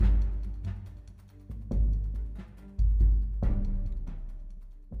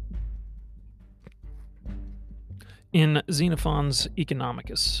In Xenophon's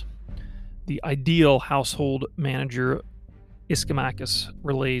Economicus, the ideal household manager Ischomachus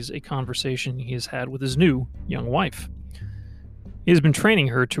relays a conversation he has had with his new young wife. He has been training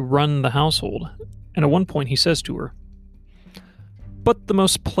her to run the household, and at one point he says to her, "But the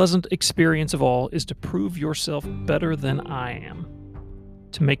most pleasant experience of all is to prove yourself better than I am,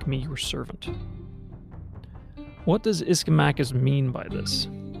 to make me your servant." What does Ischomachus mean by this?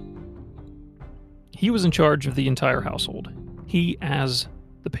 He was in charge of the entire household, he as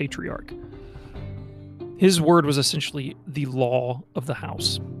the patriarch. His word was essentially the law of the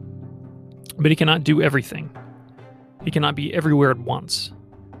house. But he cannot do everything. He cannot be everywhere at once.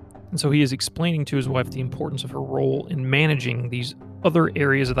 And so he is explaining to his wife the importance of her role in managing these other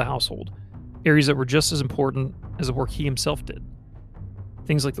areas of the household, areas that were just as important as the work he himself did.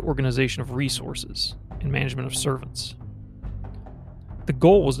 Things like the organization of resources and management of servants. The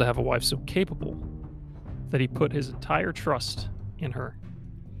goal was to have a wife so capable that he put his entire trust in her.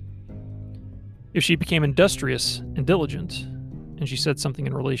 If she became industrious and diligent, and she said something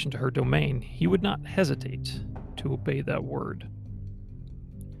in relation to her domain, he would not hesitate to obey that word.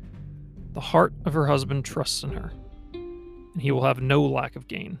 The heart of her husband trusts in her, and he will have no lack of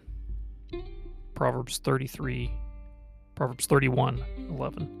gain. Proverbs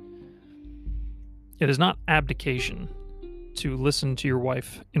 31:11. It is not abdication to listen to your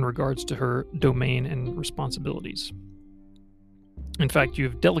wife in regards to her domain and responsibilities. In fact, you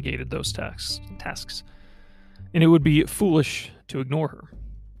have delegated those tasks, and it would be foolish to ignore her.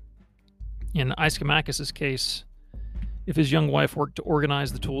 In Ischomachus' case, if his young wife worked to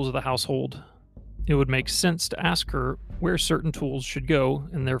organize the tools of the household, it would make sense to ask her where certain tools should go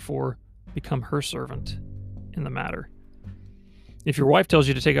and therefore become her servant in the matter. If your wife tells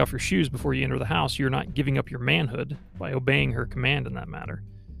you to take off your shoes before you enter the house, you're not giving up your manhood by obeying her command in that matter.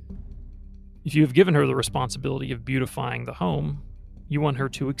 If you have given her the responsibility of beautifying the home, you want her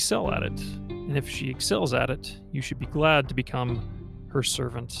to excel at it. And if she excels at it, you should be glad to become her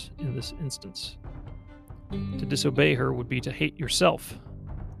servant in this instance. To disobey her would be to hate yourself.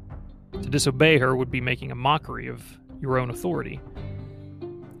 To disobey her would be making a mockery of your own authority.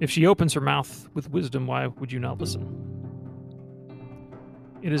 If she opens her mouth with wisdom, why would you not listen?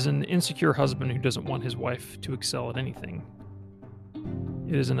 It is an insecure husband who doesn't want his wife to excel at anything.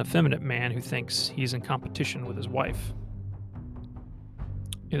 It is an effeminate man who thinks he's in competition with his wife.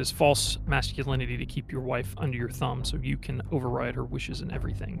 It is false masculinity to keep your wife under your thumb so you can override her wishes in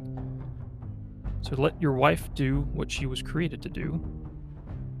everything. So let your wife do what she was created to do.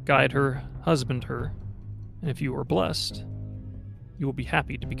 Guide her, husband her, and if you are blessed, you will be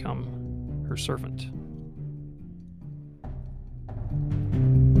happy to become her servant.